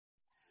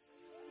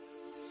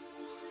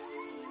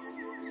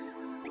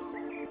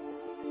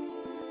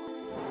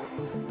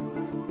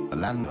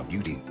land of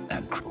beauty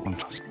and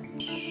contrast.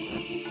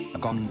 A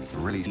gone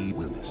released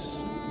wilderness.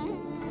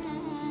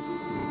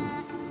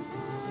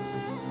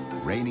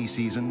 Rainy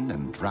season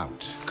and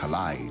drought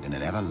collide in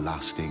an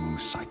everlasting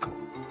cycle.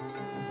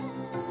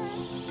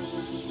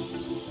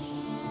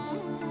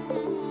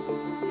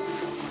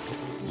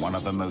 One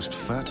of the most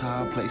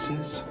fertile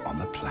places on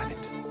the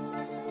planet,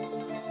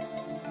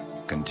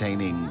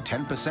 containing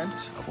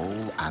 10% of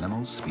all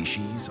animal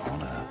species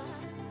on Earth.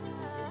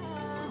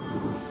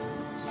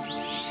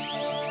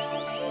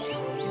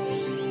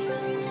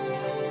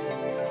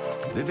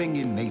 Living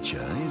in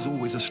nature is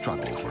always a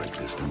struggle for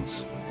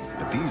existence.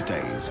 But these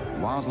days,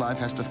 wildlife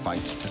has to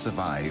fight to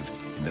survive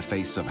in the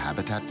face of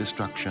habitat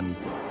destruction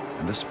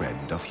and the spread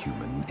of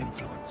human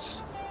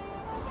influence.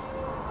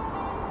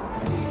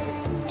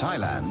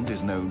 Thailand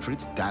is known for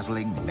its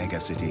dazzling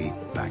megacity,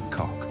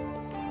 Bangkok.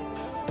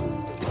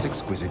 Its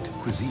exquisite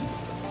cuisine.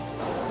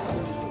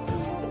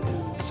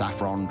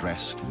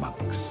 Saffron-dressed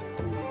monks.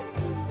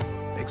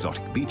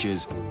 Exotic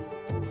beaches,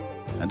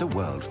 and a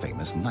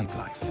world-famous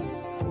nightlife.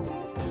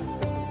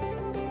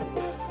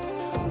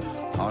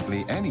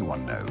 Hardly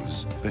anyone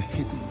knows the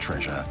hidden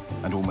treasure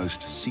and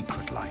almost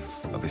secret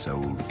life of this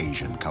old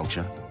Asian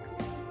culture,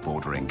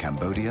 bordering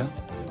Cambodia,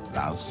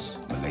 Laos,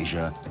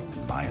 Malaysia,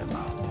 and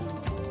Myanmar.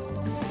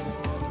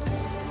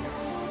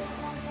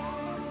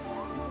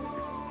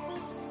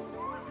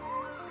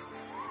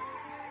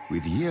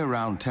 With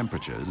year-round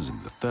temperatures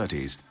in the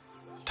 30s,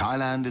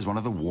 Thailand is one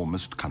of the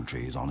warmest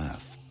countries on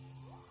Earth,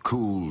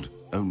 cooled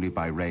only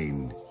by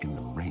rain in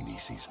the rainy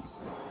season.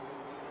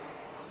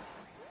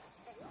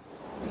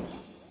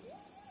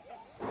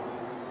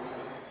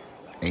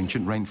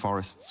 Ancient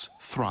rainforests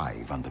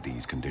thrive under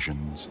these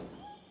conditions,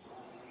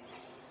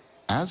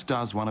 as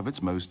does one of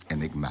its most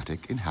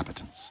enigmatic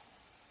inhabitants,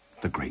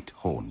 the great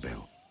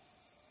hornbill.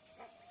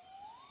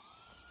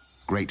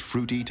 Great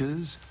fruit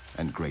eaters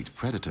and great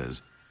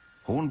predators,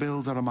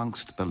 hornbills are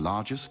amongst the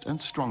largest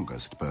and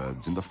strongest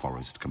birds in the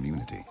forest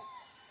community.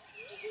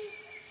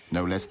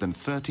 No less than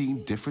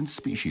 13 different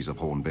species of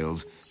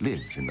hornbills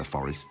live in the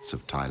forests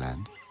of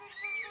Thailand.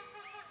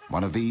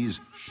 One of these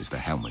is the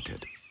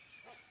helmeted.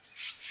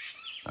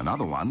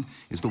 Another one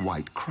is the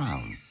white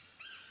crown.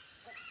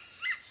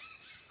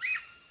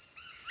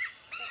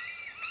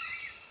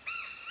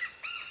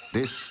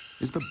 This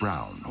is the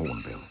brown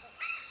hornbill.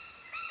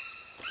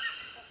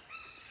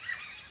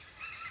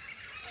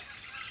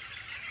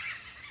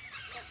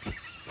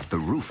 The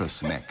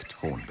rufous-necked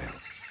hornbill.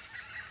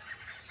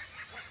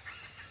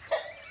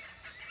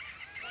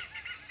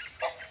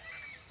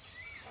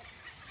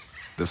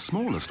 The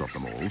smallest of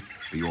them all,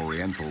 the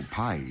oriental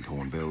pied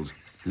hornbills,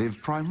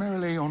 live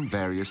primarily on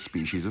various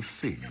species of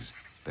figs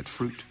that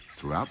fruit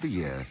throughout the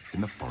year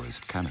in the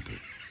forest canopy.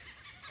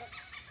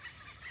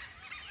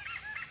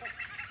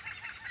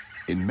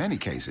 In many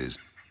cases,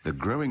 the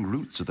growing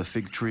roots of the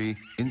fig tree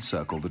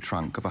encircle the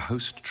trunk of a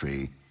host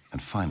tree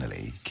and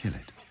finally kill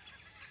it.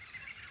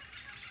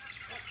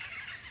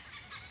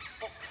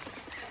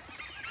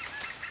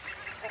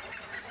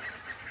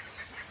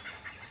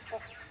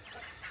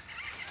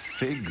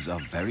 Figs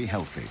are very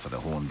healthy for the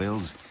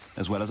hornbills,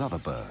 as well as other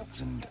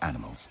birds and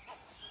animals.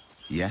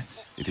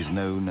 Yet, it is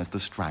known as the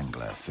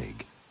strangler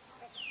fig,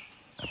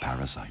 a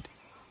parasite.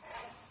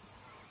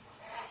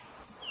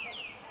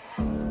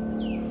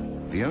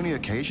 The only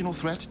occasional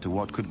threat to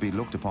what could be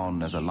looked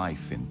upon as a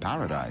life in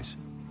paradise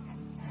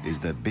is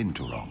the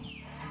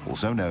binturong,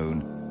 also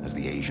known as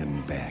the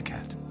Asian bear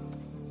cat.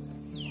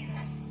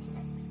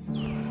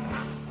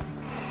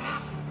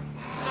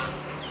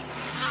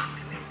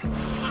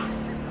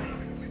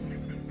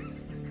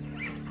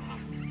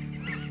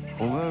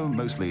 Although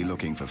mostly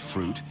looking for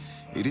fruit,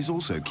 it is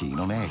also keen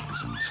on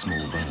eggs and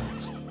small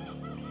birds.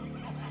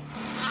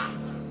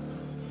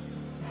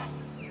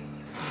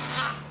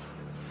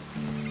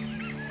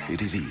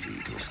 It is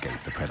easy to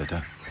escape the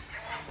predator.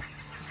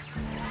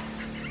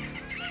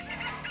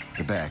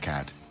 The bear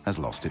cat has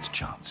lost its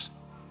chance.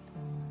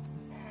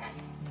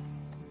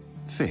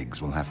 Figs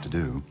will have to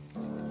do.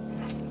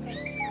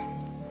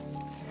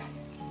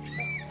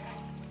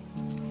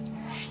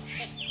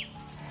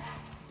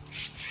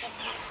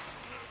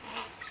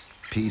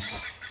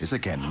 Peace is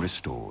again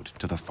restored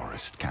to the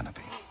forest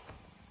canopy.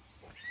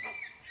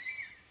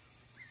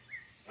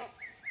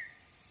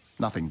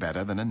 Nothing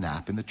better than a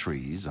nap in the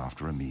trees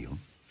after a meal.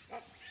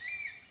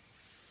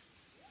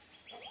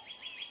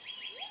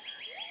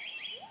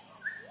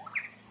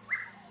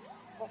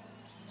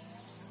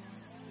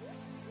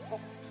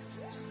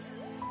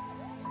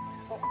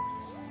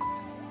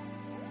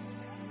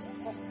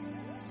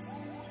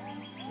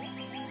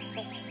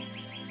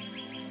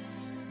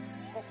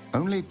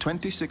 Only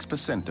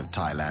 26% of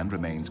Thailand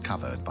remains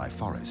covered by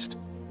forest,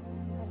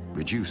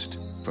 reduced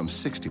from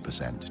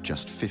 60%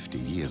 just 50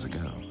 years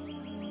ago.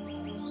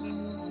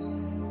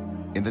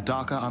 In the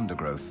darker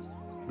undergrowth,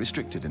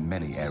 restricted in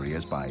many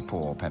areas by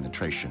poor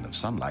penetration of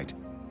sunlight,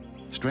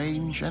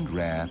 strange and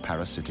rare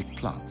parasitic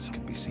plants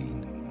can be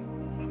seen.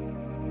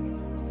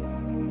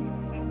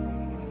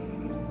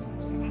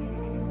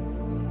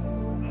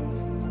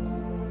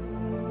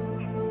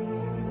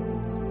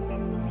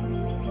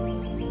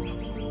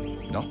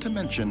 not to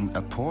mention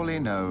a poorly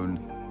known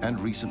and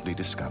recently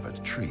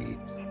discovered tree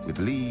with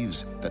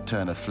leaves that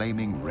turn a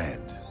flaming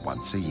red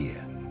once a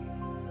year,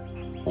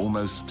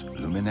 almost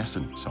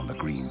luminescent on the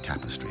green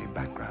tapestry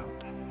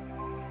background.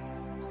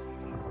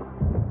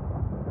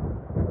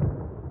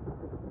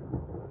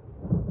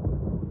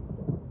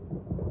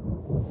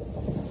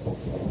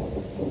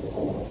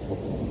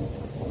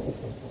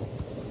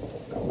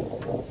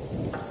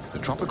 The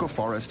tropical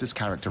forest is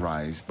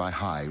characterized by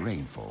high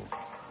rainfall.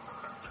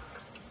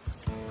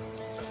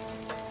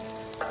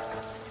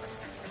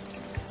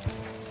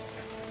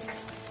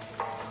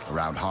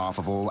 Around half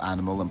of all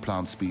animal and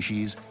plant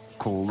species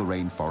call the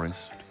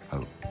rainforest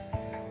home.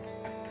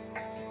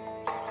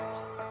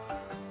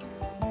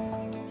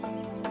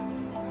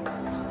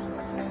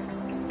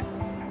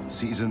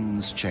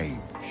 Seasons change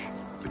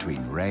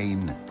between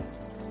rain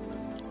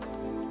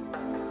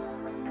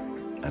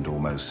and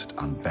almost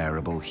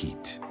unbearable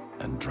heat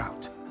and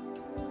drought.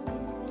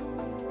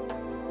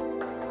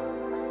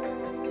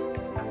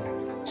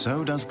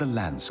 So does the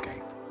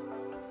landscape.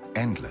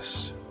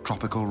 Endless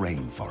tropical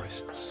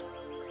rainforests.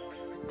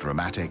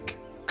 Dramatic,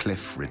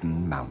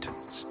 cliff-ridden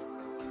mountains.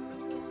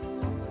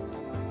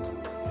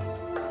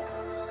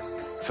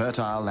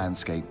 Fertile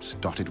landscapes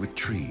dotted with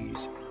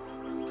trees.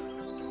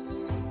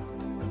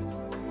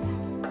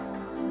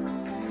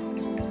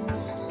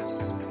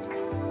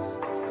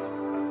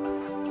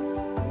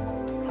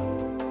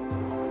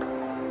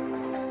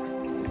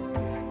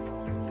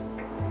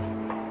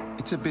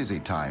 It's a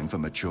busy time for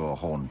mature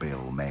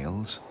hornbill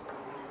males.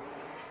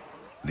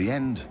 The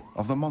end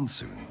of the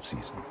monsoon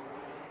season.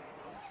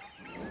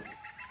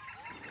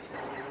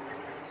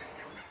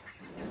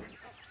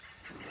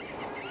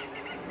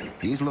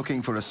 He's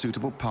looking for a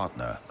suitable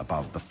partner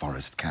above the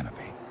forest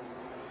canopy.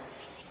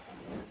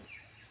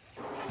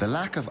 The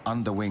lack of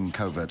underwing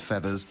covert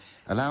feathers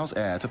allows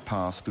air to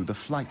pass through the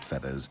flight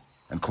feathers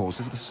and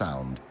causes the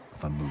sound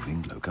of a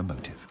moving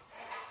locomotive.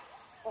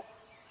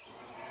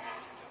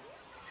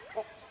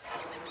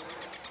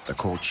 The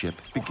courtship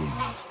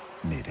begins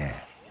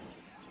mid-air.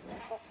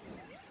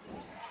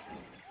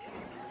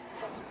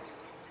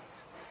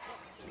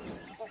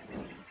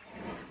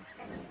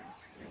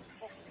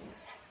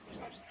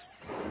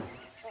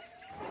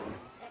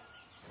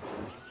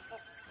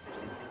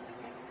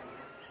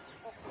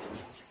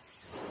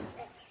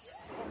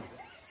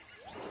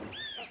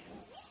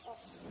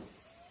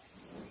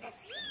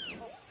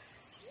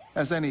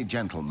 As any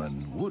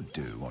gentleman would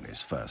do on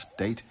his first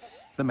date,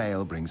 the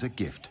male brings a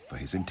gift for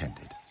his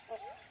intended.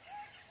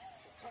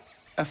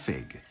 A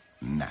fig,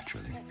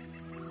 naturally.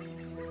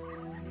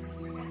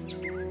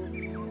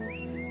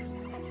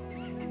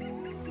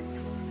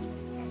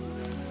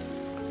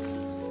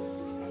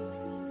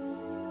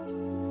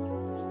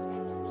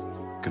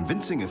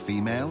 Convincing a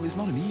female is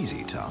not an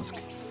easy task.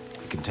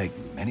 It can take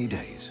many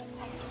days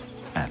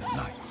and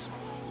nights.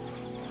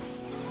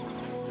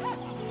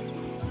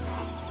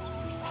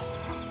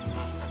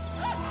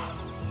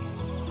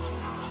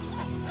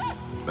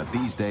 But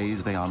these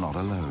days, they are not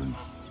alone.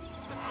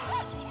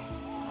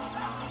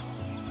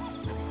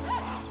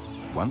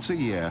 Once a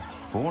year,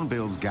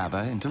 hornbills gather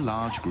into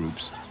large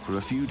groups for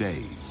a few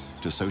days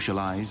to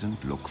socialize and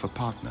look for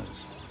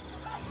partners.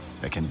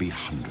 There can be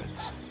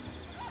hundreds,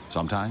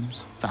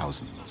 sometimes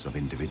thousands of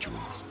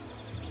individuals.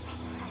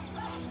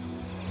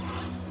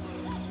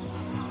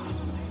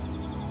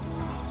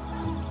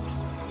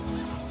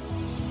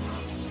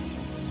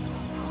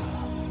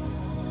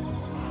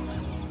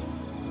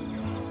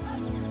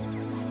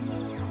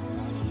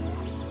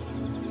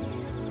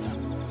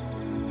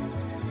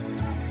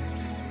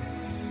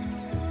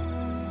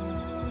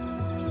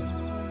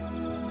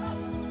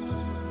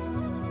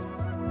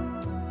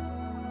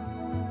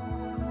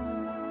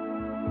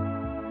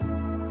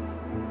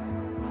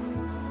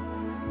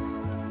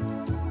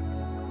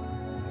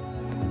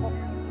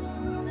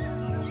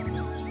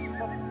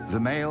 The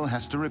male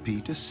has to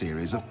repeat a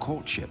series of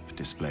courtship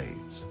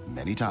displays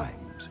many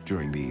times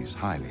during these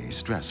highly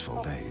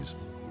stressful days.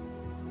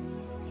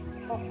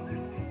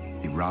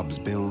 He rubs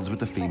bills with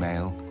the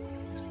female,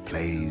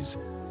 plays,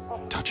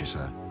 touches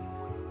her,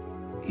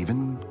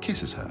 even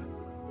kisses her,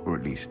 or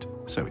at least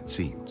so it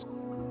seems.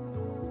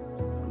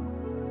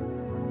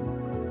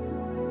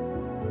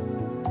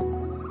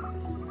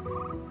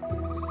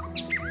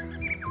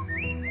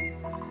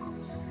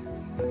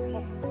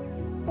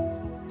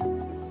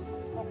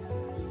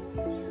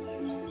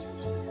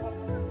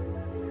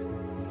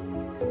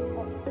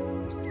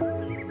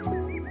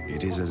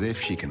 It is as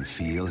if she can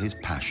feel his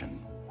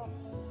passion.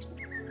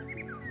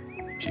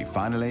 She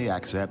finally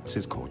accepts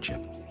his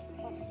courtship.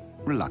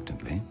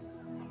 Reluctantly,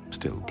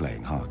 still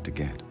playing hard to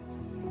get.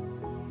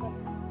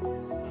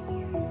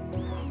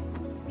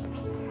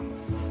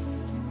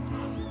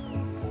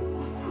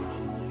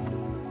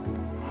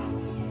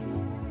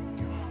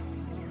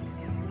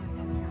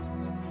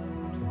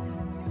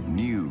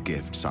 New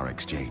gifts are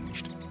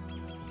exchanged.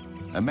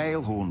 A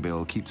male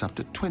hornbill keeps up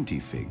to 20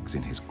 figs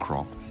in his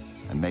crop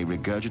and may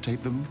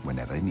regurgitate them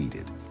whenever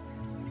needed.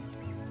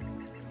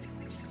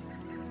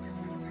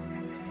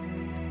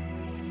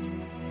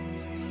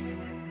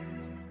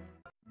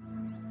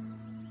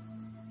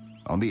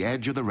 On the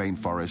edge of the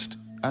rainforest,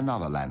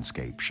 another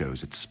landscape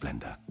shows its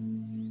splendor.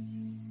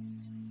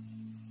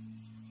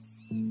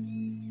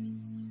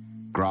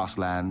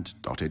 Grassland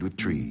dotted with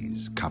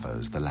trees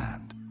covers the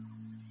land.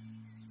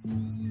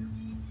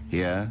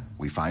 Here,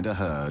 we find a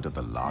herd of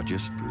the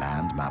largest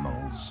land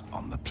mammals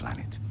on the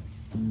planet.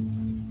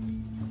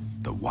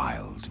 The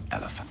wild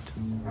elephant.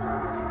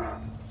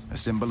 A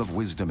symbol of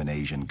wisdom in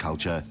Asian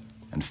culture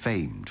and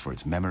famed for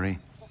its memory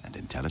and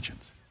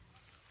intelligence.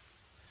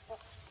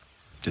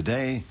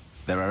 Today,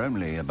 there are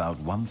only about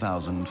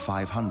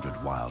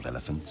 1,500 wild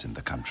elephants in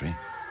the country.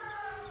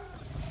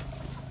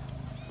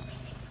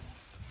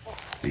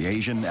 The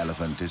Asian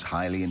elephant is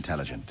highly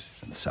intelligent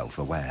and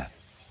self-aware.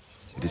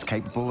 It is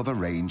capable of a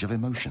range of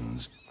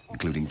emotions,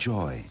 including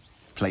joy,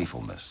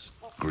 playfulness,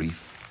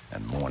 grief,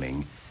 and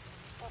mourning.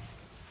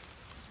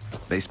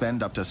 They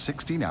spend up to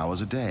 16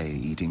 hours a day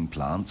eating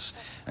plants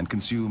and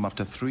consume up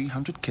to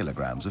 300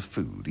 kilograms of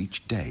food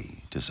each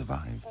day to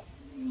survive.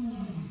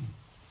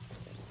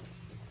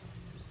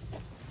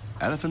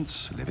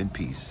 Elephants live in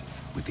peace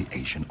with the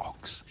Asian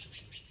ox,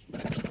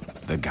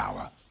 the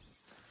gaur.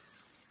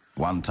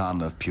 1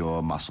 ton of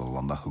pure muscle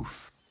on the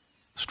hoof,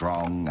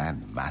 strong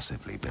and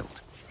massively built.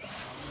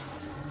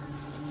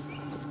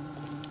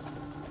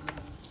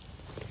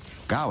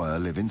 Gaur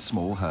live in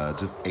small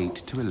herds of 8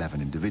 to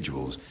 11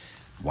 individuals,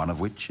 one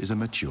of which is a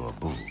mature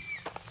bull.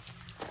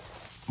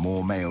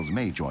 More males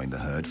may join the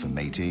herd for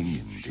mating,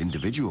 and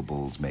individual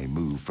bulls may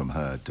move from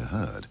herd to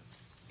herd,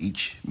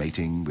 each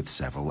mating with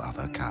several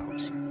other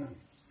cows.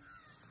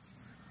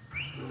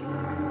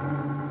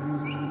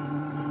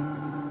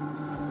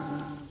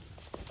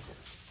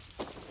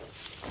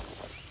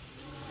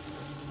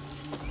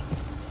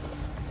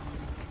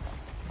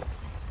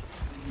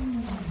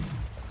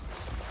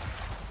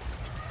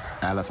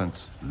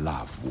 Elephants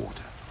love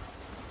water.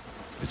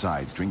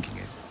 Besides drinking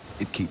it,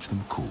 it keeps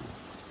them cool.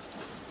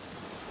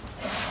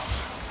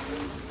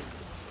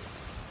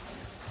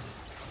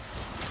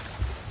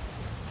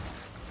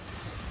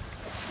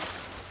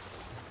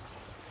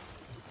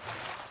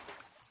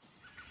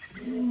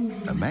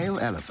 A male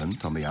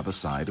elephant on the other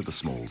side of the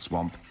small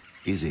swamp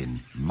is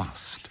in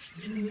must,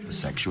 a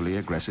sexually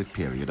aggressive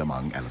period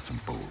among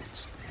elephant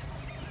bulls.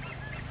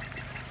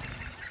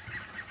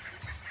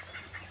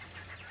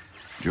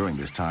 During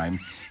this time,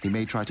 he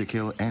may try to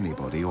kill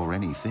anybody or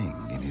anything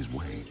in his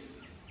way.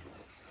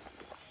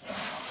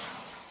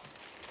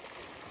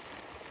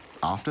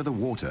 After the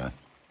water,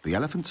 the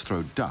elephants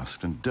throw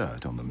dust and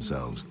dirt on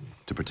themselves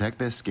to protect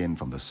their skin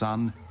from the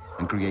sun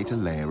and create a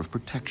layer of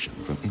protection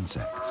from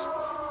insects.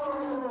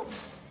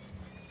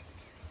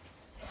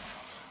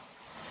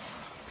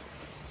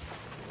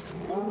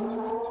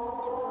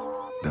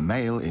 The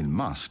male in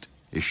must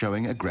is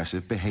showing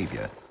aggressive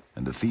behavior,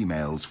 and the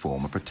females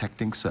form a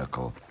protecting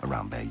circle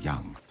around their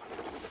young.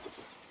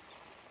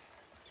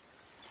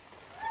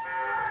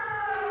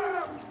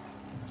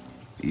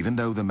 Even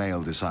though the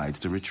male decides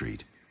to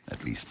retreat,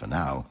 at least for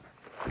now,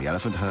 the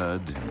elephant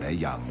herd and their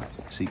young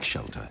seek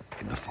shelter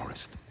in the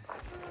forest.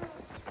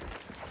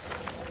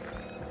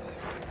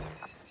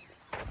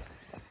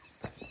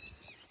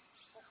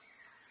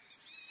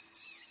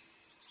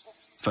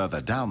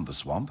 Further down the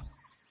swamp,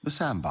 the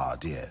sambar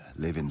deer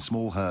live in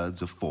small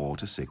herds of 4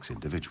 to 6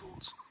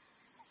 individuals.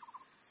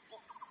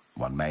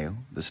 1 male,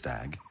 the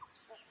stag,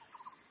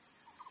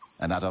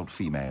 an adult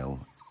female,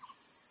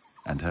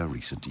 and her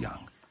recent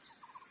young.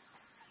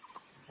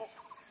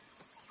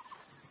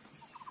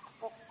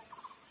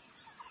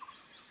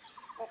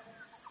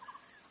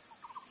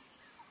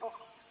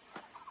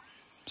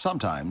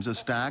 Sometimes a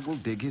stag will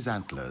dig his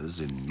antlers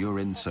in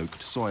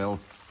urine-soaked soil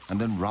and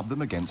then rub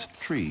them against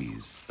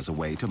trees as a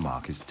way to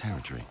mark his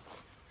territory.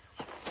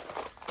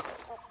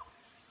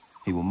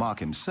 He will mark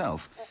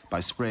himself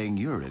by spraying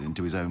urine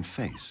into his own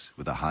face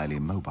with a highly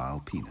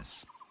mobile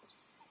penis.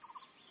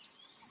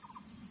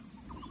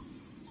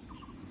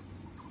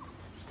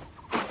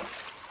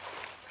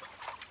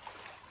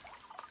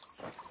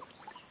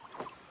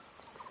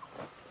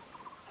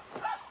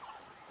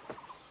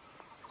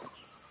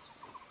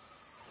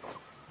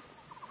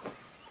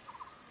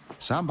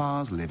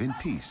 Sambars live in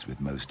peace with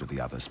most of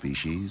the other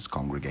species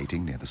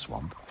congregating near the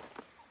swamp.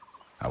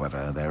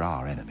 However, there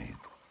are enemies.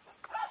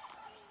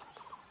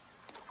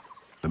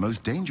 The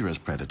most dangerous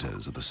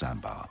predators of the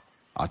sambar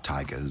are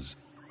tigers,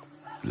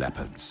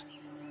 leopards,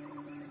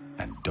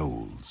 and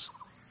dholes,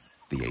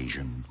 the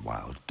Asian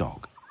wild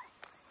dog.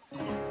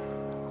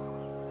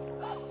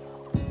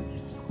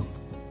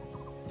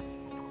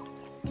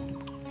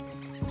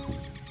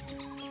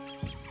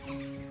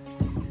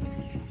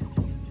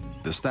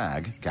 The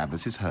stag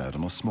gathers his herd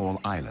on a small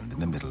island in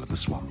the middle of the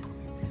swamp.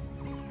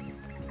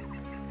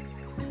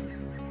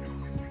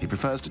 He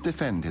prefers to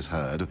defend his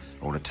herd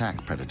or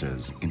attack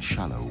predators in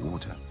shallow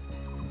water.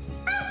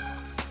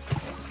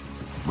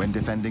 When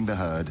defending the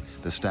herd,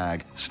 the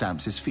stag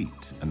stamps his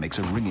feet and makes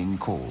a ringing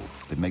call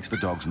that makes the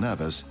dogs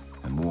nervous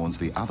and warns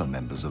the other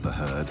members of the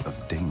herd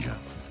of danger.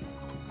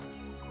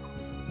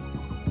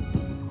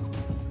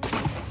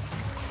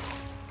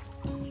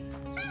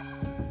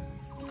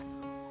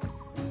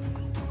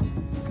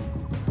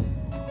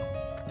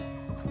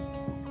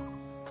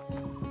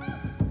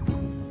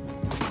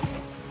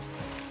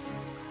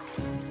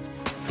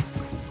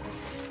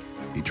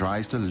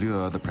 tries to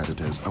lure the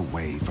predators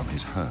away from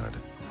his herd.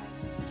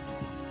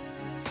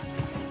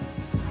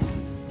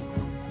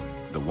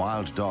 The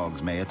wild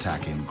dogs may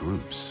attack in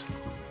groups,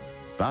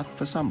 but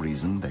for some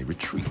reason they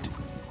retreat.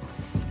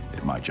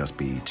 It might just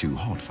be too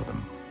hot for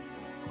them.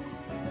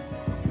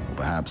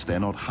 Perhaps they're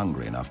not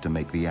hungry enough to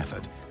make the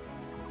effort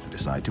and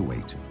decide to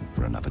wait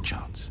for another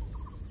chance.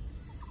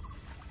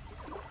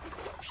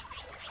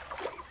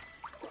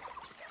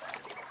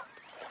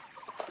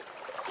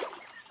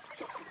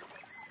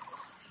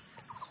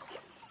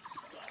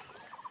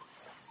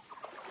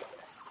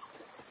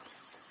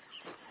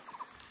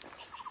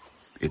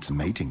 It's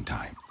mating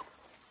time.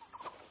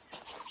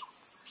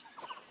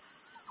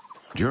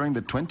 During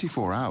the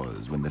 24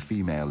 hours when the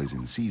female is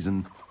in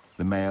season,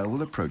 the male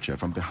will approach her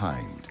from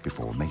behind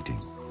before mating.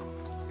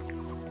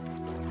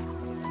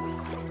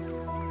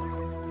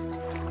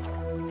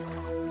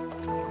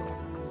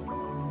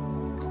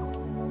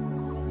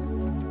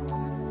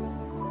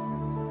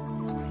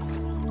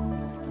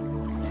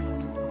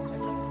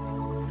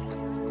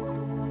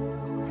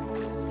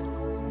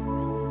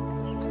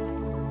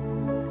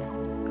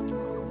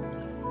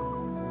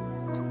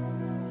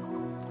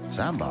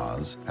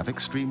 Sambars have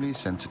extremely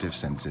sensitive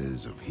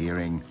senses of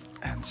hearing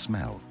and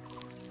smell.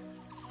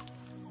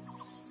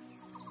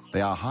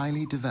 They are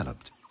highly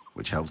developed,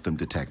 which helps them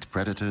detect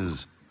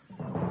predators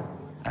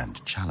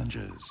and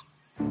challengers.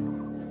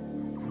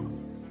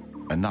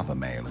 Another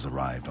male has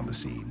arrived on the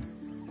scene,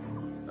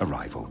 a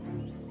rival.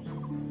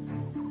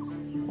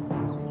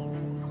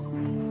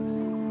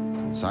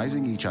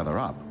 Sizing each other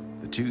up,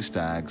 the two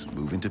stags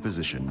move into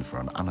position for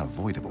an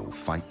unavoidable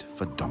fight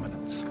for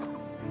dominance.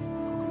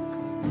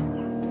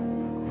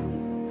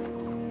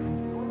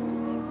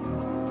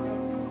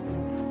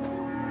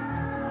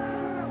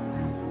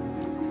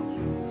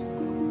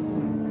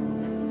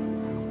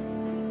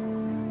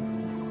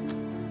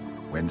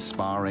 When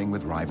sparring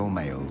with rival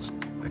males,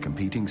 the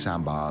competing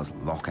sambars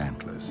lock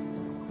antlers,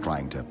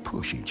 trying to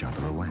push each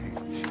other away.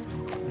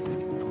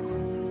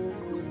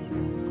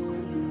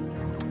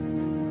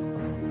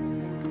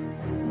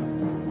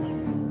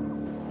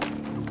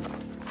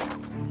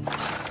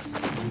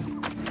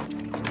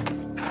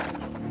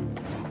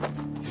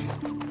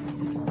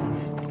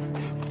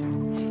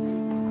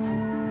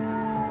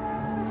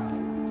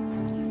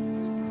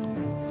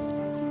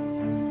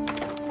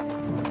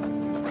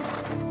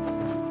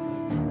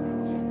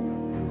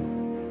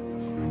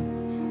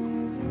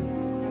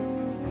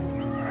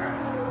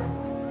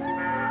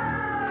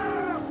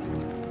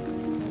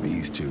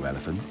 These two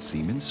elephants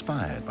seem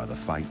inspired by the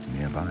fight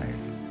nearby.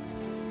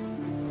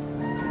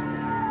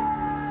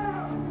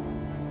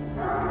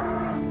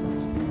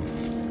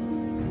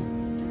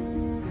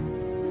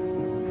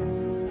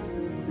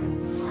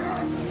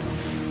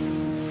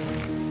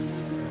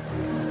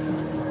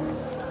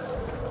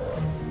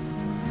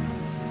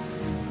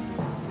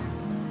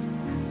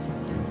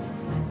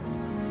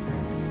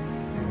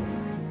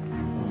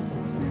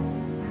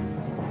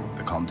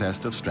 The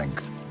contest of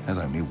strength has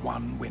only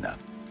one winner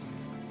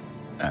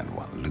and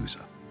one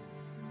loser.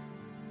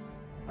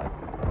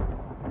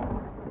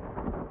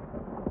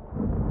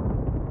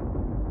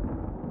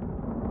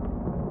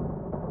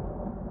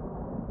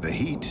 The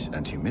heat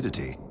and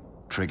humidity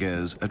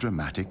triggers a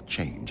dramatic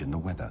change in the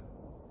weather.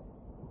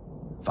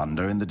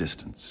 Thunder in the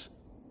distance.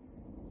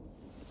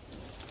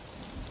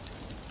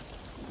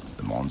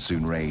 The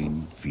monsoon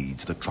rain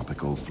feeds the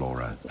tropical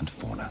flora and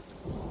fauna.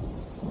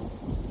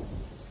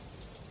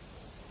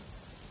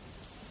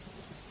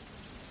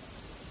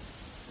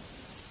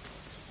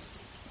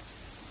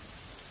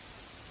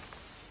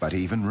 But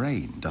even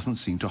rain doesn't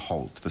seem to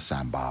halt the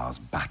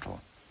sambars'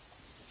 battle.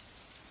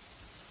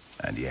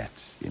 And yet,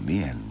 in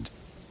the end,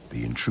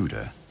 the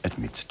intruder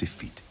admits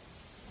defeat.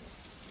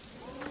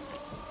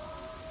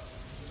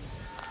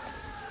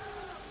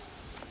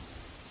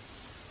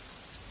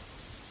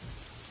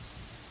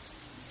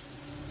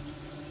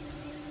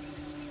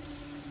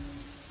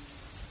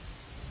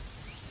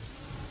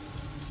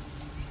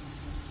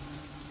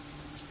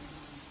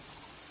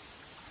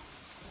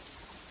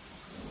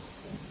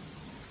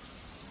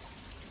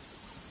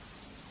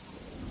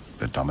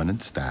 The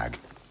dominant stag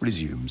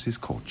resumes his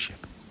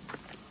courtship.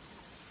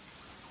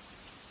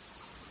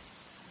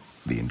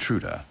 The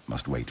intruder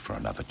must wait for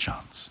another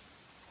chance.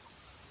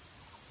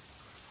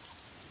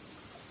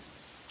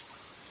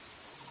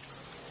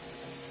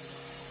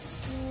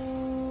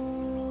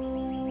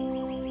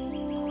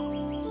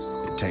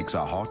 It takes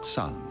a hot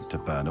sun to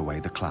burn away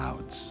the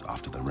clouds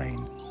after the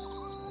rain.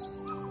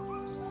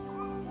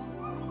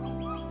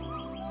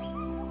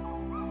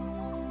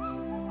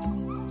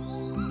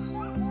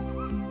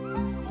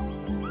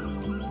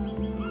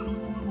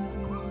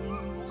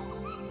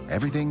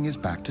 Everything is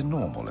back to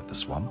normal at the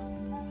swamp.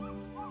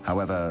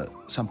 However,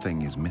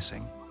 something is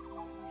missing.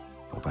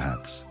 Or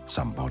perhaps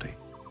somebody.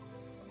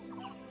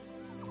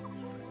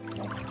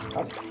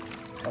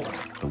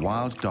 The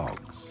wild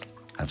dogs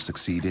have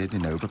succeeded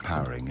in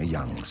overpowering a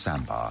young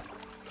sambar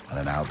and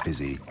are now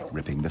busy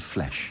ripping the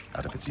flesh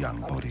out of its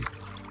young body.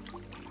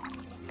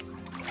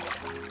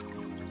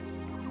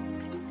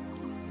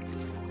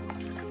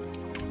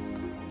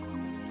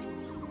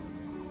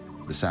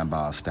 the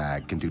sambar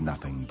stag can do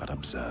nothing but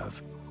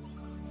observe.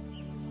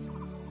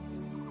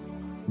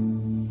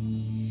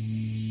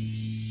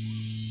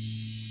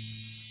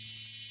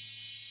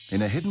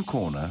 In a hidden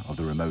corner of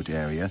the remote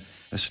area,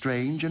 a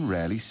strange and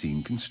rarely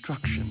seen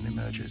construction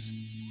emerges.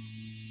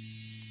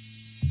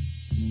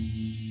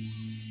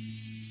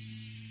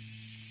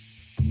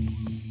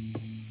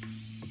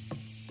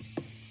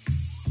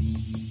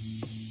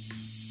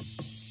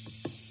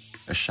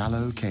 A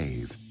shallow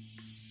cave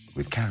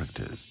with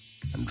characters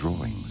and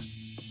drawings,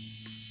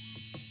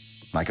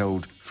 like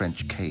old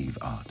French cave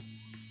art.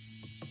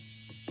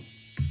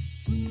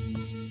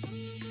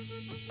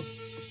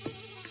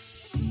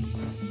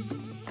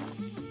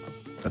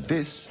 But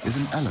this is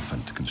an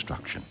elephant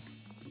construction,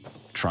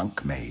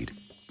 trunk-made,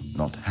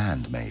 not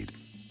handmade.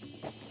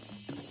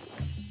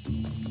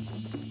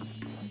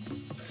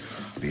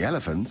 The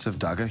elephants have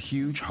dug a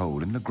huge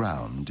hole in the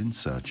ground in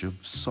search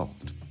of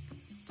salt,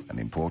 an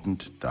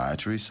important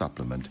dietary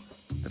supplement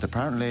that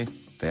apparently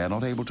they are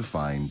not able to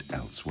find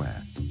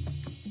elsewhere.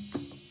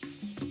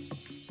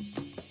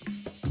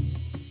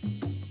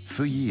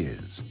 For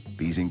years,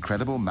 these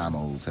incredible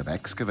mammals have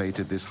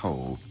excavated this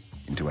hole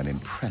into an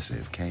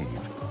impressive cave.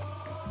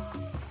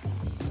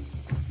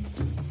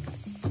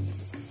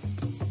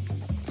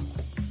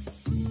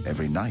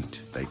 Every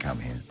night they come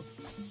here,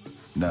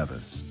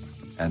 nervous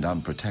and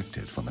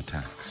unprotected from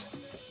attacks,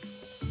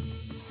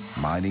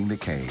 mining the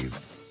cave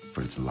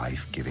for its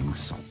life-giving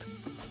salt.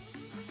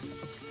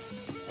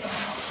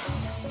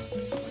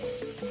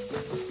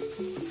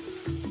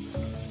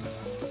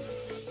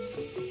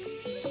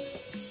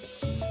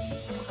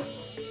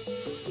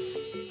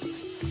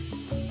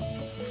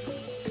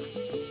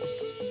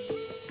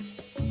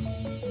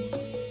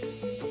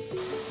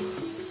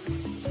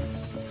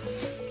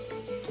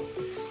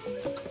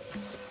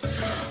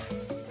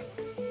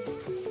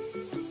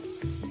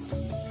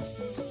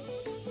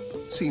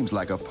 Seems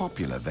like a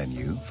popular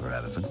venue for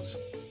elephants.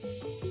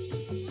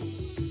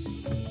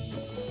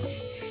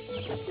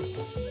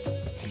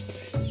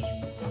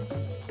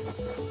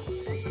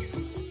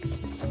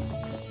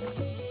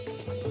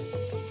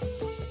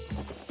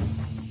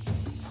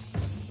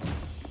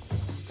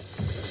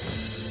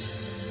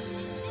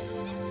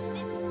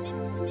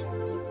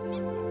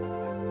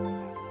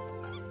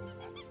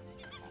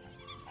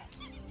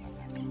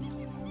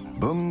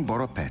 Bung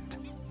Boropet,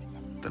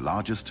 the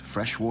largest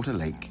freshwater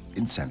lake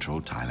in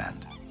central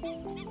Thailand.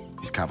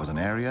 It covers an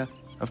area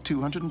of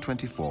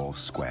 224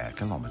 square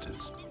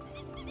kilometers.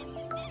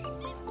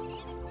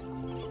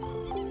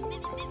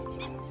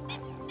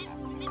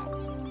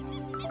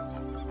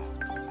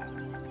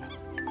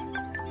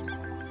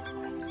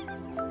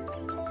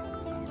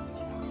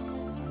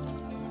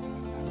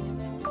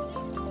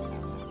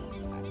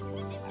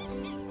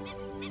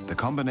 The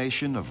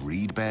combination of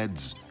reed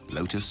beds,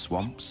 lotus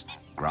swamps,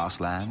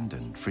 grassland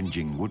and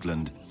fringing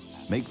woodland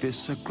make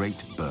this a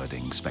great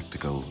birding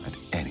spectacle at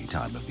any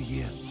time of the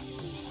year.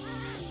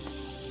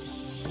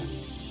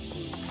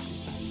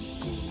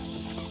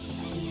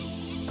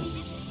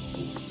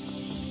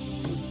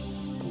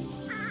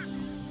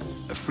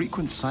 A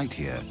frequent sight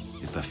here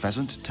is the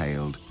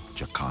pheasant-tailed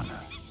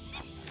jacana,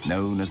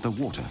 known as the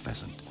water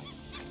pheasant.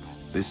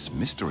 This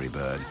mystery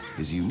bird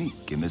is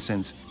unique in the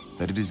sense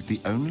that it is the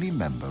only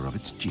member of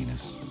its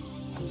genus.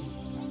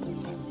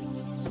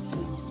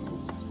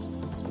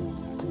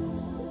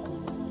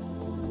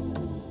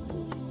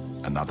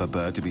 Another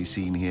bird to be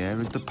seen here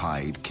is the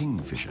pied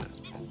kingfisher,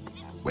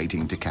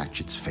 waiting to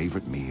catch its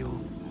favorite meal,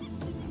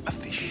 a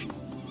fish.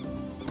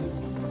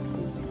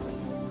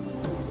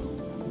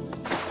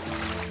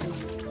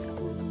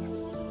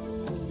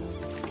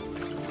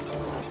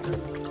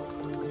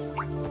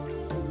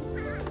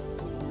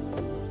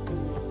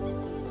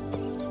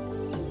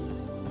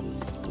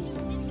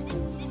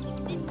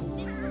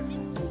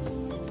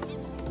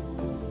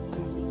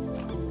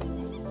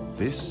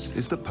 This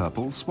is the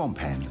purple swamp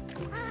hen,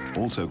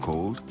 also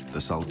called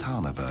the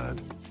sultana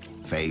bird,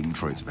 famed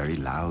for its very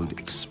loud,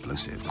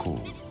 explosive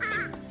call.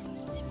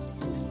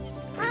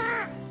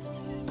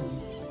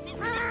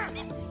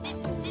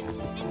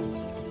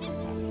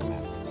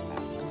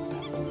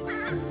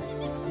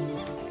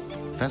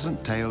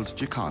 Pheasant-tailed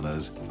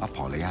jacanas are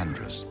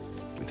polyandrous,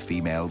 with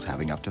females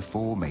having up to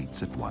 4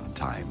 mates at one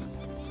time.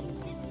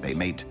 They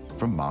mate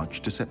from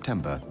March to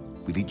September,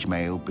 with each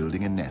male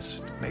building a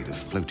nest made of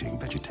floating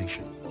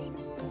vegetation.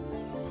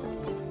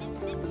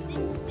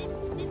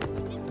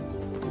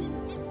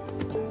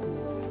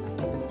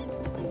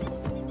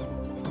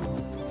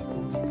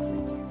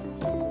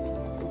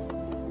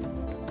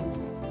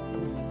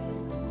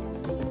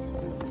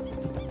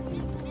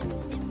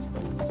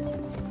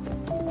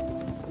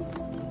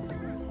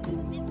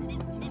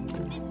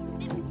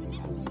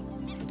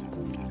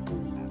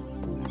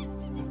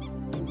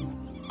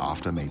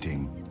 After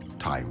mating,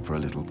 time for a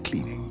little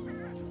cleaning.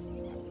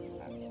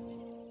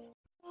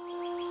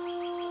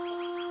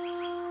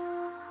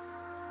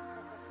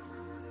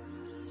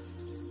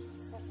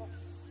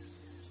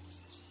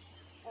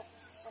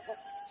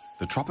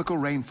 The tropical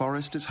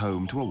rainforest is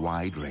home to a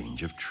wide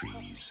range of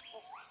trees.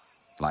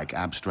 Like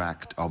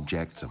abstract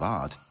objects of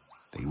art,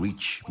 they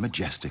reach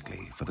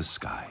majestically for the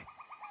sky.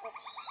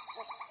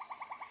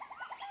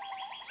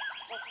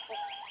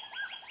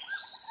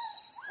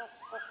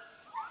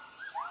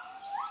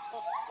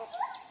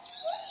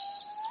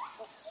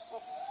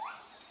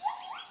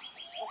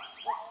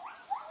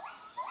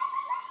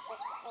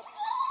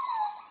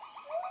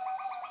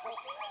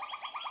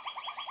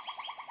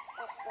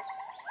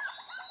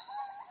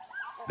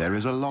 There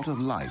is a lot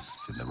of life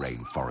in the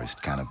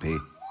rainforest canopy.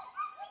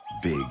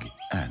 Big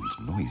and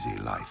noisy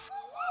life.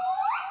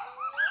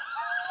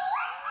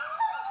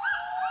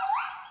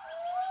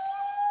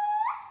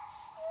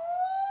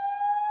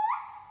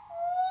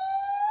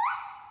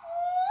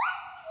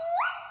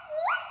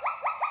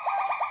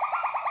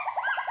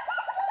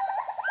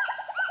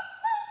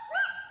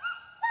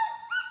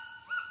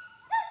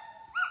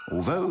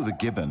 Although the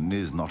gibbon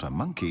is not a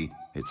monkey,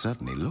 it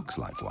certainly looks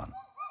like one.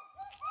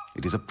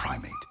 It is a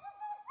primate,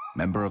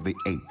 member of the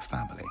ape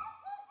family,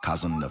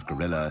 cousin of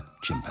gorilla,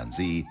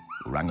 chimpanzee,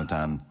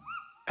 orangutan,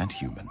 and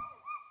human.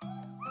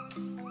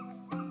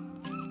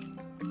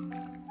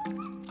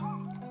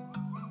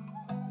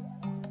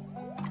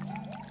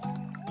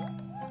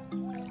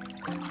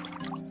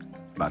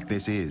 But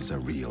this is a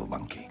real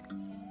monkey,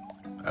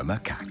 a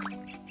macaque.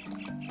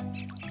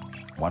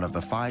 One of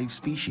the 5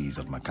 species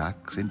of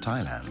macaques in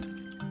Thailand.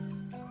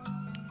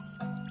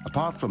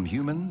 Apart from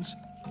humans,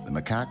 the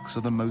macaques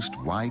are the most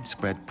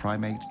widespread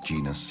primate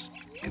genus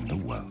in the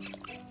world.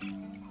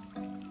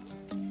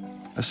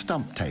 A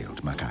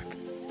stump-tailed macaque,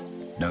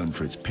 known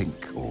for its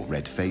pink or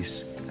red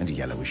face and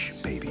yellowish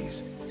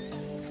babies.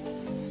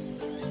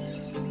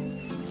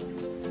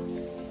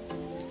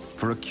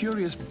 For a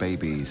curious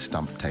baby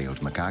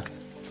stump-tailed macaque,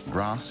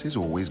 grass is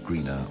always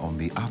greener on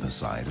the other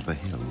side of the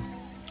hill.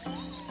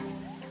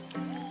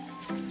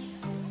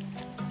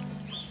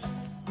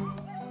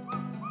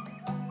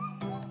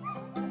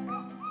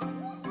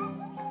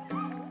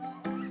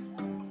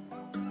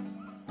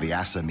 The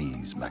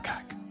Assamese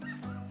macaque,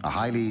 a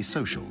highly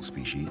social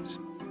species,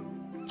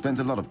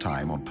 spends a lot of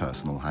time on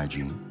personal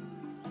hygiene,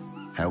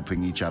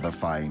 helping each other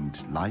find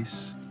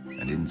lice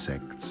and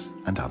insects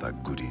and other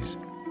goodies.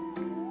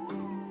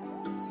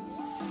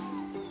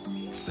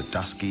 The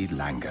dusky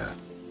langur,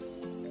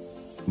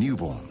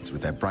 newborns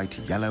with their bright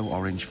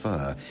yellow-orange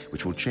fur,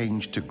 which will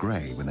change to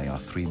grey when they are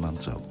 3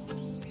 months old.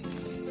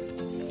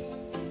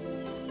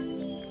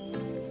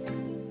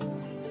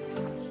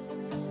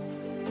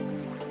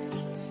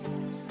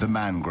 The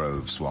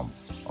mangrove swamp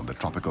on the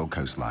tropical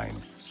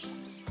coastline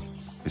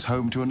is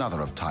home to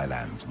another of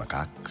Thailand's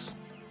macaques,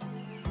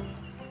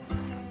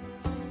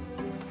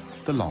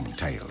 the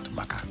long-tailed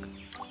macaque.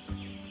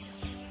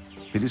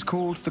 It is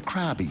called the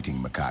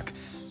crab-eating macaque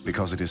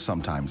because it is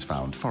sometimes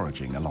found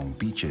foraging along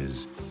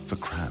beaches for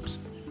crabs.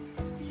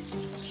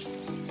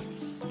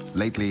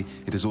 Lately,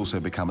 it has also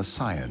become a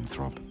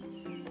cyanthrope,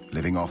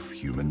 living off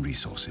human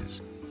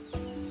resources.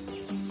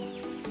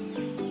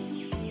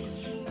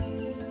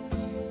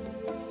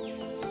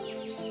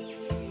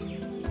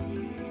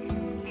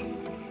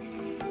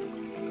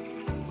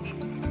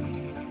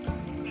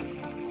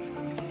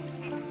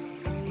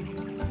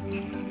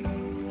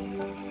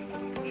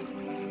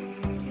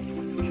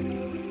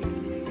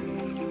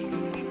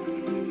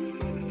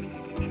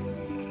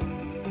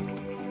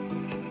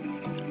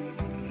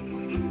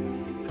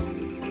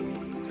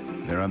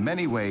 There are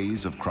many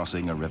ways of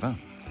crossing a river.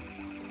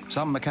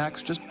 Some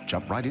macaques just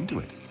jump right into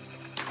it.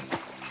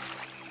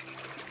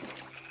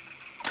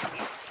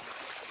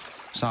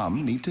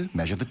 Some need to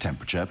measure the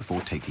temperature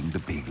before taking the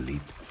big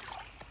leap.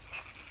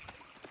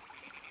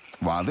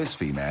 While this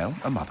female,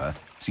 a mother,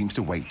 seems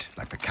to wait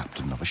like the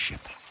captain of a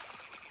ship.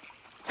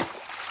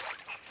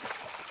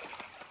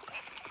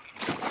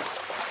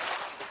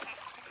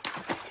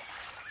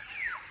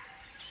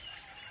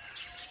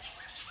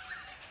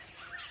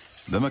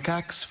 The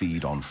macaques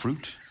feed on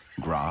fruit,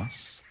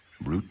 grass,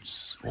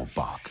 roots, or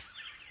bark.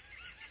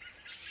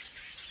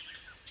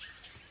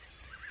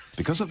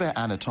 Because of their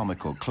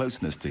anatomical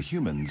closeness to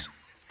humans,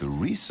 the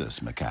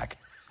rhesus macaque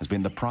has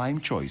been the prime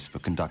choice for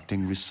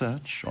conducting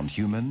research on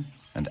human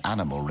and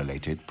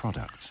animal-related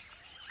products.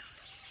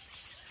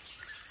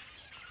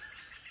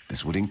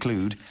 This would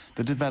include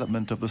the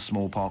development of the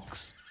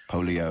smallpox,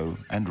 polio,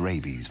 and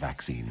rabies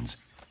vaccines,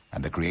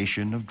 and the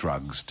creation of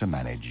drugs to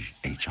manage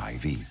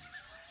HIV.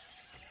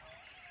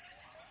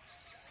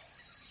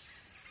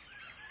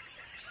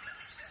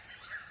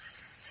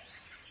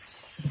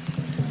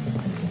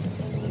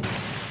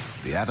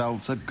 The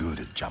adults are good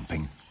at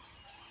jumping,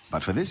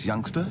 but for this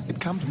youngster, it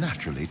comes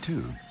naturally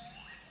too.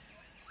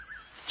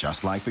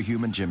 Just like for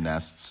human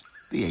gymnasts,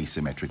 the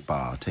asymmetric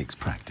bar takes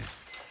practice.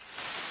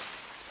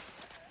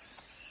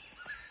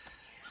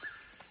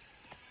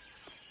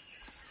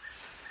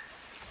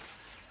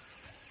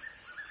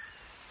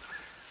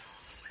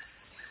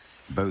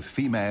 Both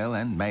female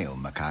and male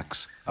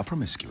macaques are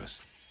promiscuous,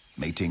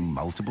 mating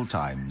multiple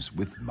times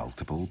with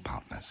multiple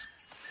partners.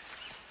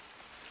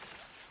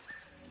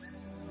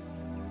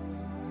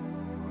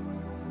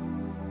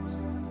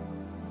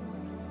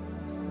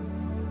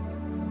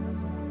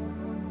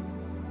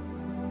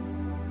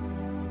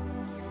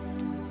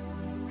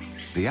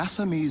 The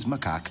Assamese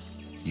macaque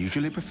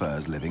usually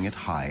prefers living at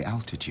high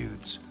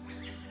altitudes,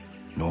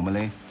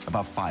 normally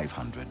above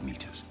 500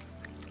 meters.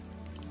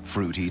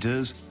 Fruit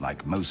eaters,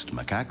 like most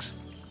macaques,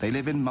 they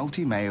live in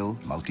multi-male,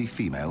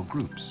 multi-female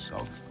groups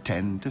of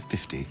 10 to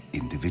 50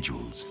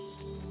 individuals.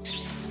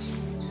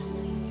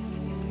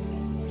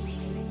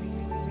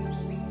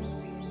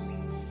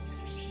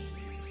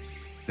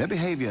 Their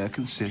behavior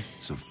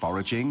consists of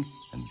foraging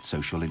and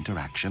social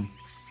interaction,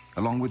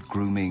 along with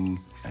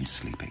grooming and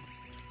sleeping.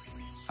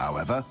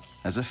 However,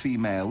 as a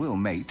female will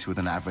mate with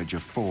an average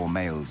of 4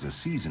 males a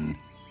season,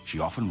 she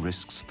often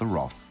risks the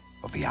wrath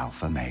of the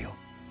alpha male.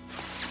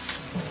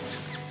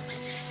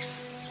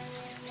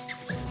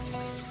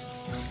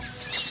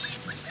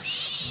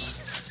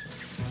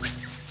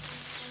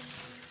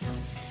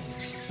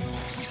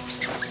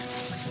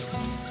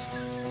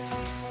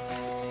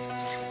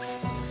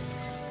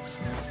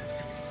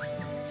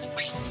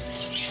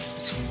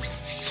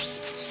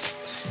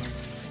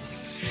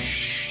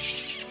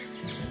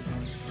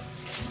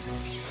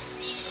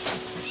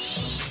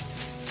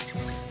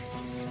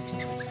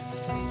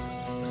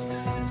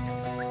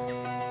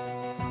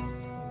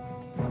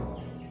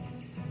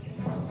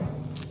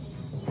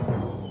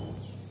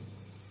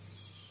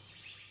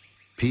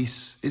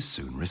 Peace is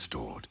soon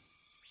restored,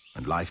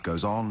 and life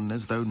goes on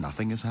as though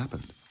nothing has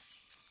happened.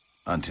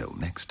 Until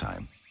next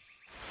time.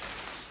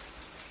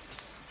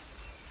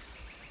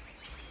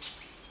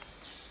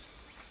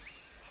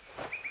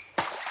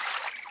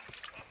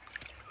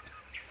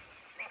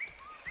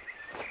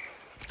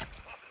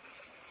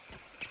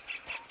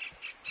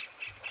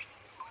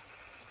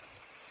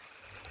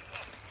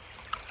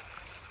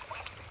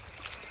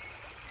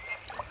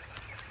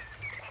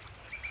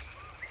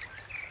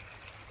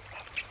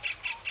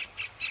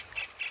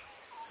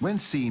 When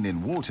seen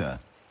in water,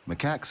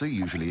 macaques are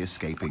usually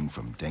escaping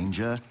from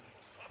danger,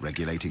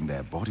 regulating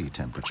their body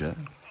temperature,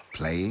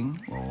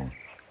 playing, or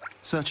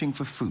searching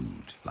for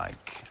food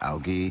like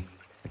algae,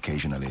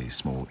 occasionally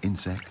small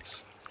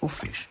insects, or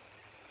fish.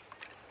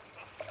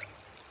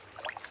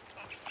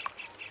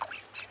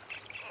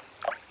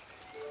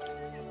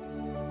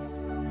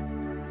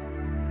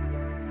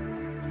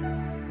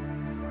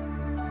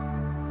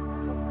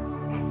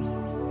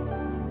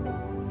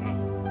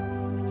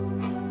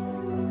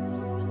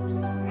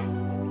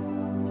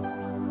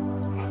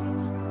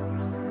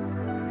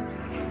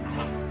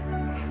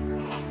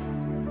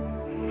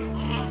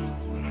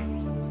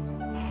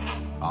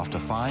 After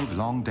 5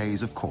 long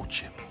days of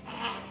courtship,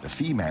 the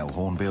female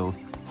hornbill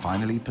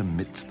finally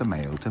permits the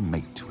male to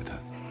mate with her.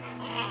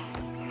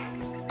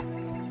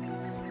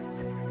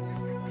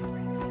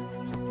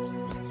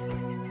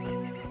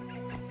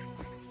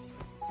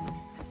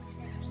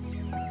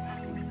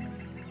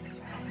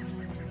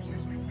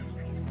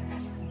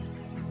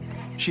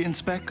 She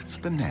inspects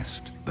the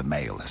nest the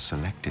male has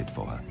selected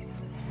for her.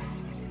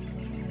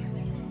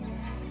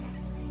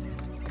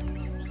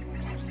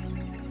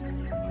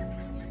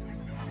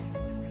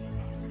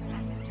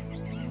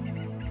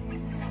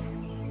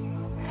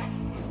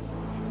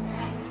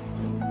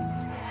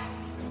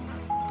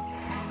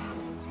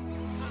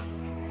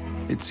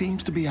 It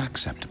seems to be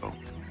acceptable,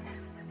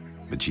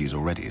 but she's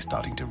already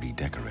starting to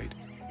redecorate.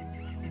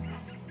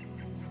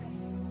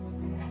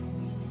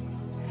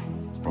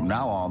 From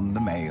now on, the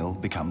male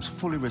becomes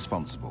fully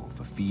responsible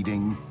for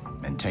feeding,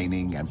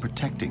 maintaining, and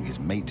protecting his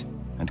mate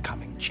and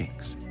coming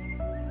chicks.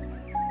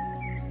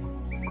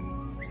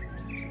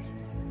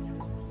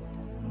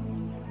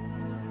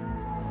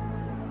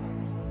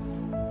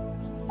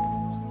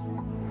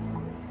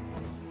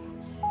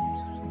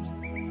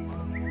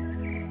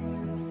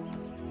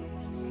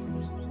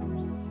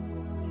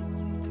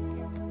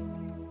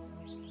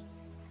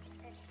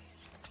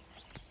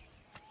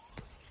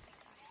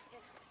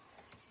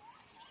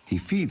 He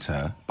feeds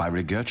her by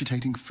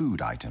regurgitating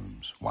food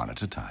items one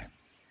at a time.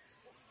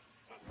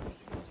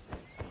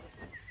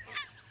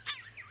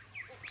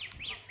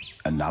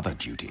 Another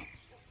duty.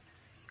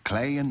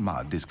 Clay and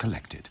mud is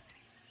collected.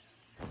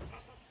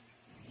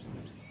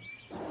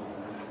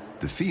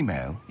 The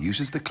female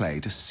uses the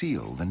clay to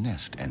seal the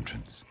nest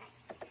entrance,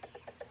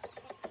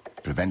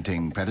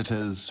 preventing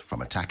predators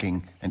from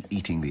attacking and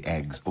eating the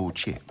eggs or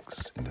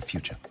chicks in the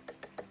future.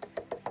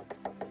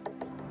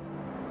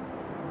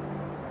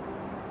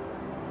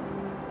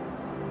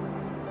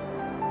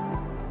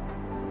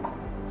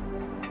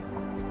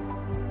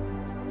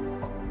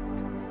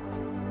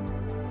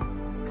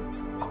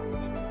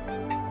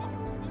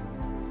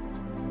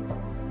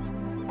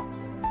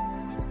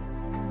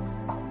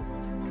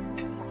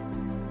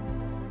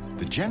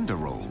 The gender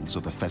roles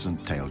of the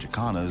pheasant-tailed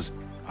jacanas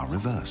are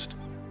reversed,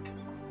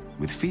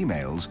 with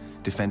females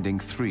defending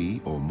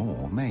 3 or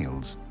more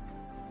males.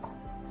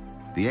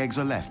 The eggs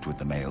are left with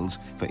the males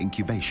for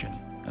incubation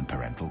and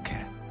parental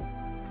care.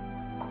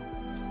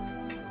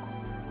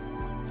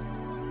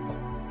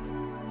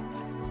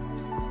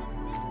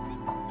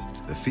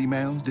 The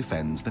female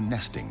defends the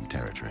nesting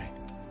territory.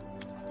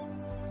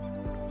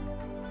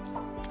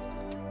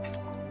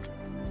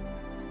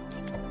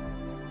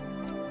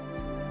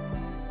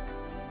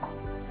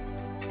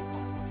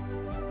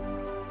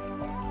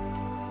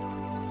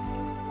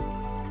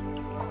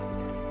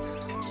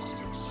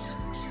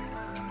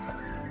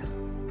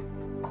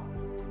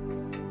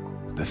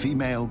 The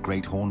female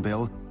great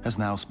hornbill has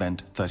now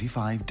spent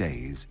 35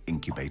 days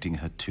incubating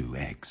her 2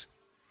 eggs.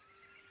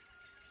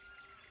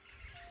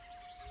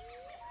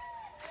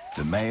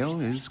 The male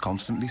is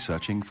constantly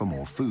searching for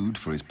more food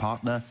for his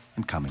partner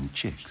and coming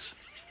chicks.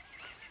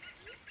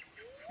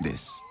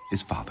 This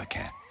is father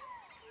care.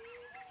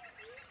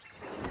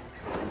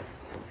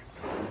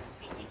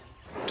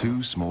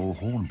 2 small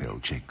hornbill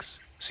chicks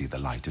see the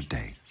light of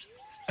day,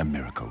 a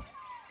miracle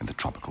in the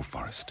tropical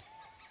forest.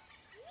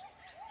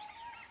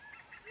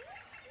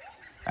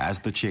 As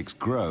the chicks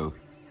grow,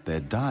 their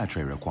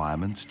dietary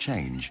requirements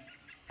change,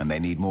 and they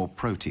need more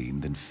protein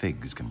than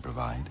figs can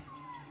provide.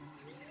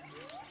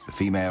 The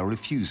female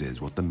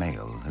refuses what the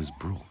male has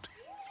brought.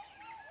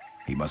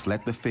 He must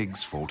let the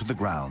figs fall to the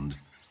ground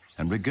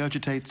and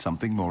regurgitate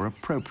something more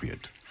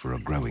appropriate for a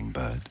growing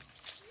bird,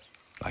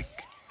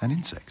 like an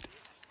insect.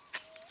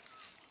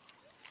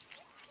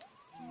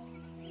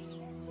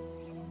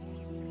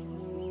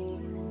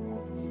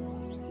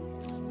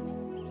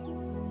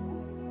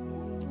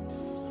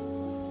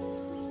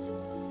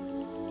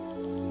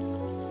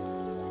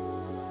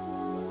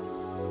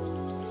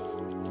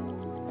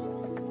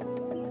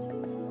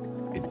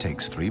 It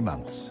takes 3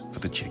 months for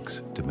the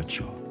chicks to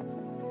mature.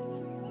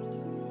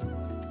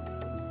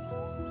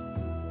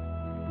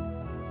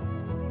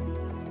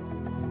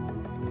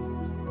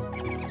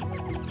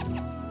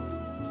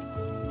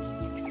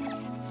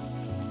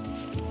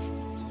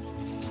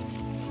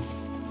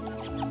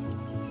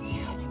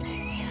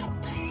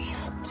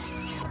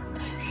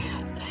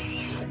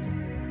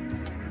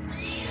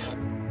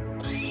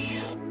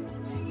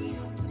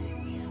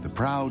 The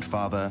proud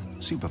father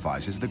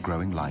supervises the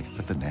growing life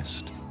at the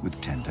nest with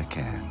tender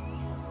care.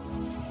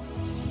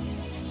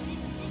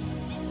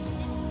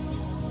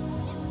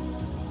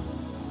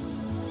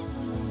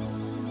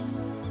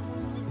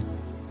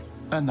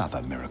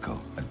 Another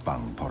miracle at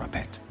Bang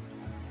Porapet.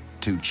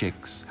 2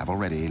 chicks have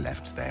already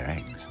left their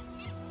eggs.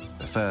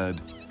 The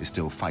third is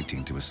still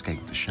fighting to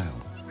escape the shell.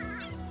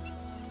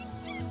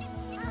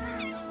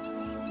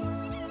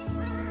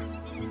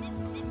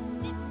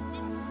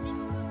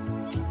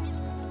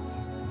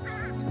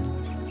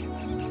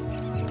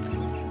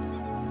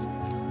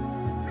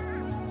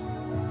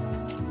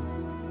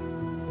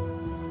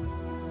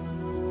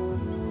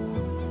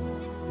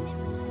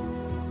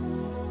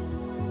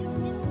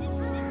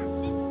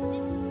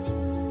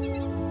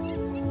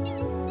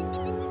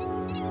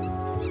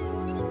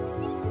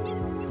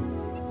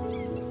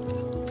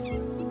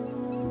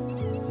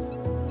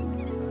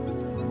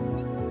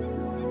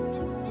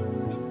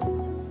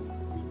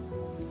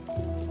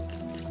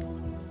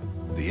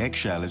 The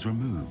eggshell is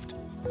removed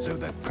so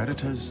that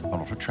predators are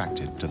not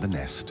attracted to the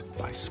nest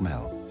by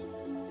smell.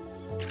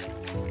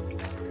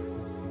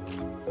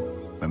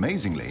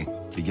 Amazingly,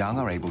 the young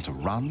are able to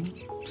run,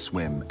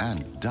 swim,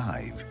 and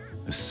dive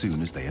as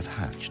soon as they have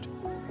hatched.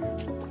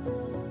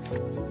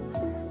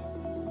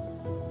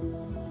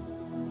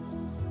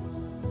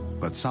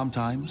 But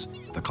sometimes,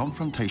 the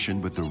confrontation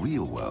with the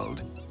real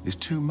world is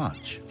too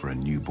much for a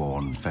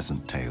newborn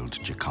pheasant-tailed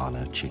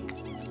Jacana chick.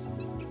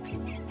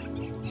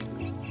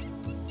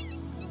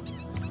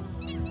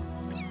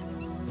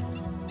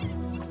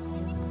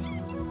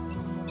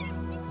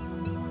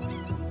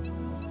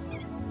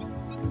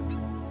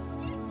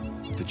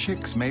 The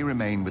chicks may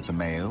remain with the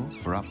male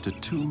for up to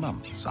 2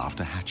 months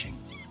after hatching.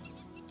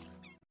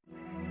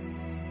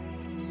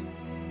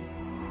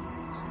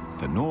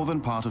 The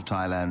northern part of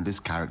Thailand is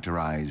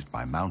characterized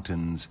by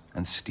mountains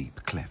and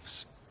steep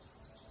cliffs.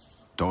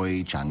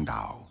 Doi Chang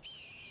Dao,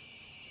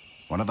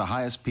 one of the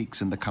highest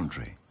peaks in the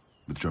country,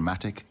 with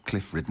dramatic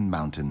cliff-ridden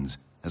mountains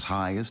as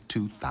high as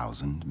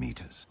 2,000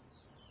 meters.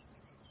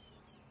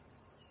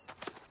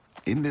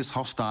 In this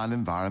hostile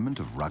environment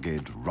of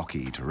rugged,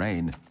 rocky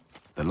terrain,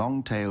 the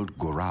long-tailed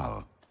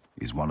goral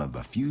is one of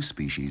the few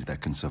species that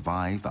can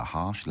survive the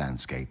harsh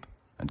landscape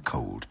and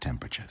cold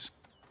temperatures.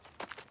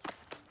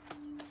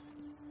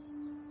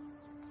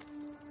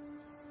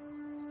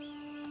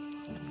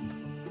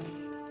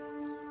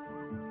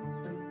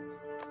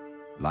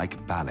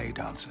 Like ballet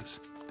dancers,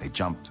 they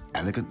jump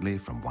elegantly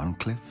from one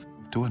cliff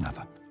to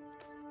another.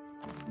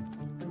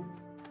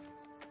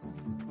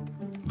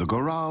 The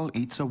goral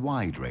eats a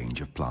wide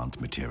range of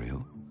plant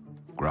material: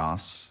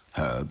 grass,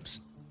 herbs,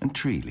 and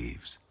tree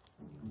leaves.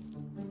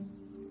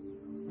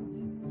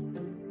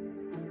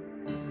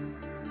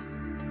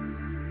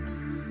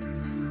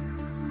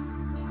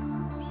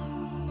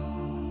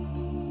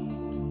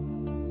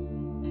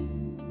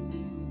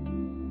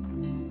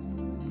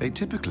 They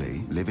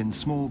typically live in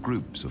small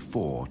groups of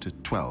 4 to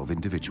 12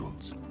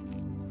 individuals.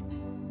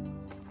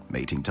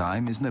 Mating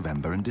time is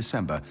November and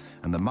December,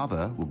 and the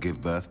mother will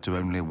give birth to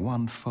only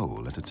 1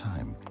 foal at a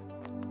time.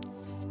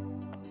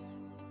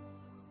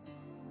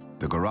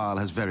 The goral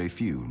has very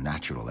few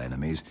natural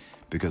enemies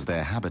because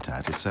their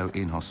habitat is so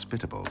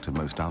inhospitable to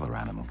most other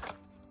animals.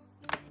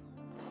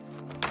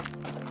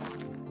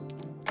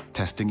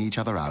 Testing each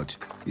other out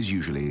is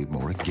usually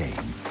more a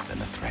game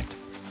than a threat.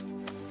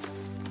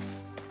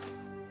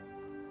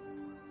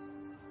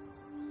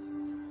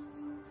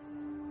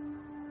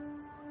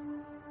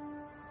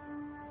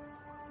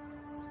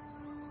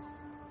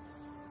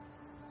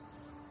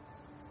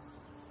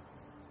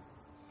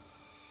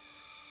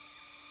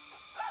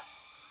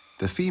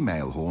 The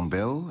female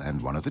hornbill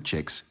and one of the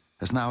chicks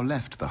has now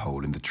left the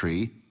hole in the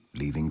tree,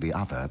 leaving the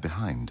other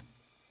behind.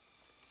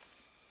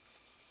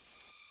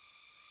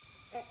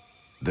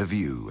 The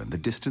view and the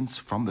distance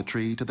from the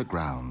tree to the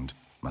ground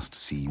must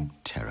seem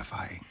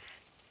terrifying.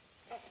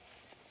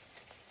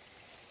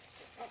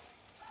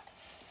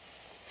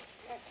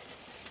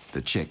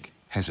 The chick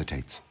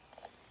hesitates.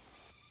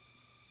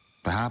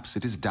 Perhaps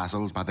it is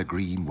dazzled by the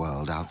green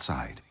world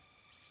outside.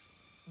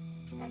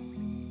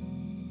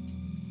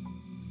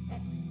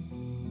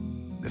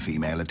 The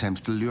female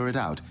attempts to lure it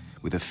out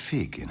with a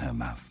fig in her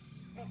mouth.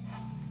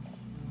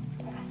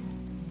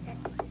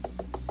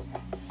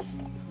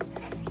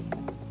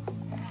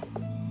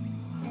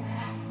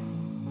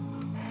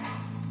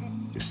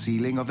 The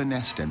ceiling of the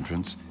nest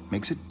entrance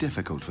makes it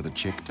difficult for the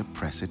chick to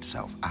press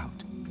itself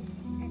out.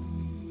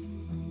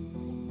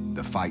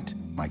 The fight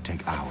might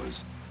take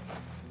hours,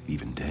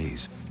 even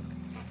days.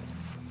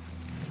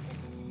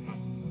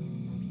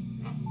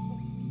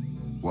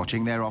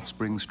 Watching their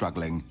offspring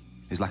struggling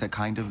is like a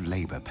kind of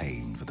labor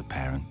pain for the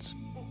parents.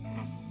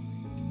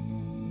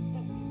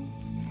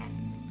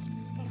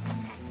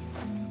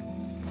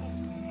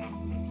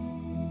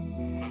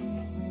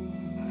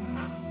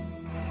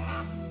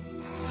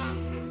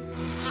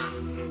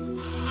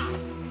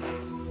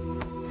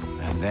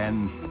 And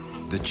then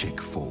the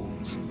chick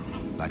falls,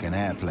 like an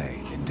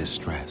airplane in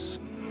distress.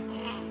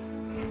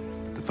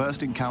 The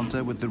first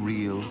encounter with the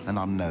real and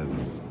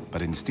unknown,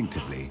 but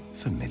instinctively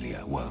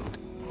familiar world.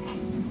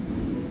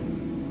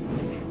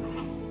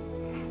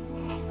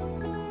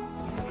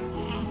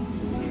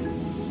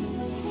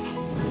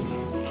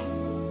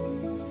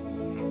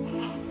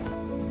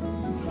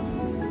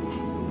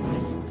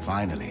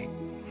 Finally,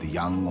 the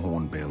young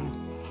hornbill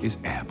is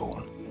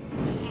airborne.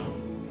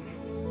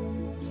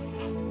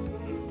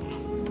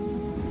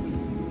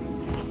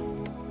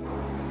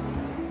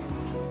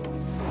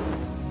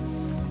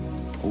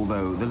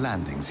 Although the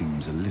landing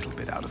seems a little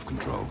bit out of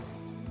control.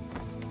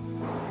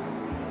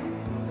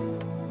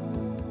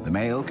 The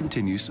male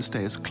continues to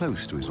stay as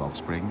close to his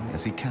offspring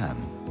as he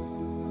can.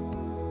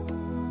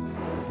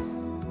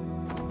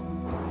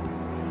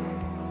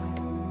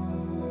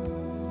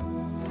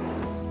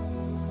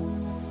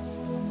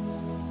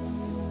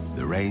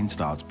 The rain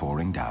starts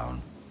pouring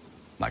down,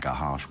 like a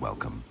harsh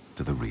welcome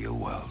to the real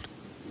world.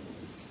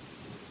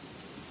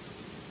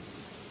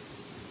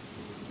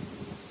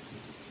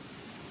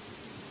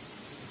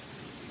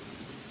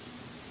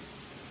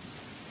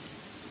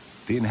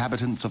 The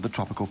inhabitants of the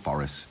tropical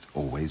forest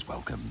always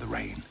welcome the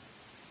rain.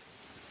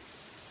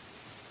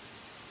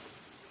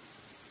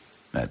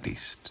 At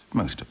least,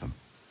 most of them.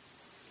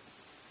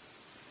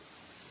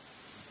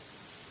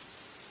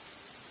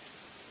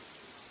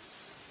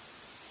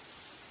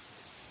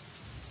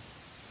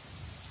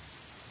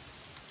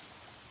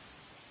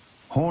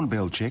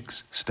 Hornbill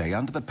chicks stay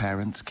under the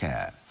parents'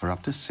 care for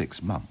up to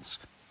 6 months,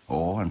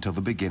 or until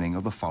the beginning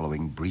of the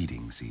following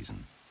breeding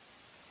season.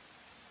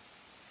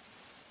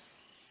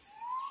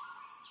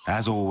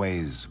 As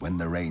always, when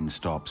the rain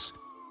stops,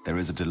 there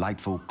is a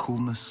delightful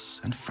coolness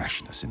and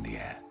freshness in the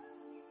air,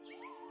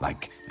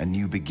 like a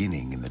new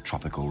beginning in the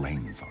tropical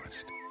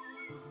rainforest.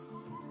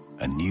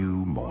 A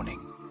new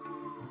morning.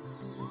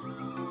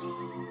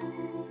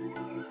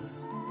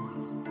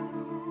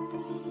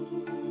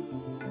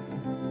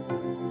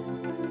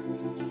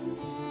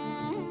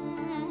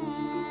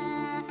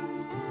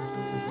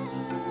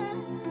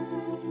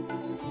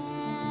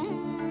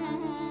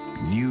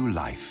 New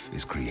life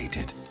is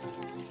created.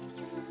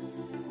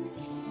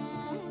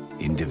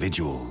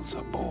 Individuals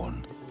are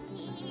born.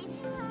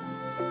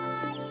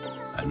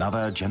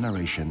 Another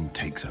generation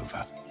takes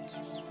over.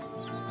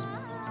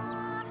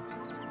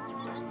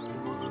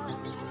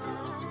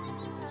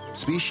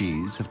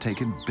 Species have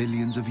taken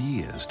billions of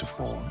years to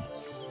form.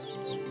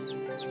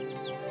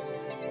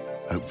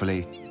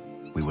 Hopefully,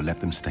 we will let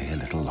them stay a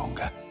little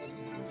longer.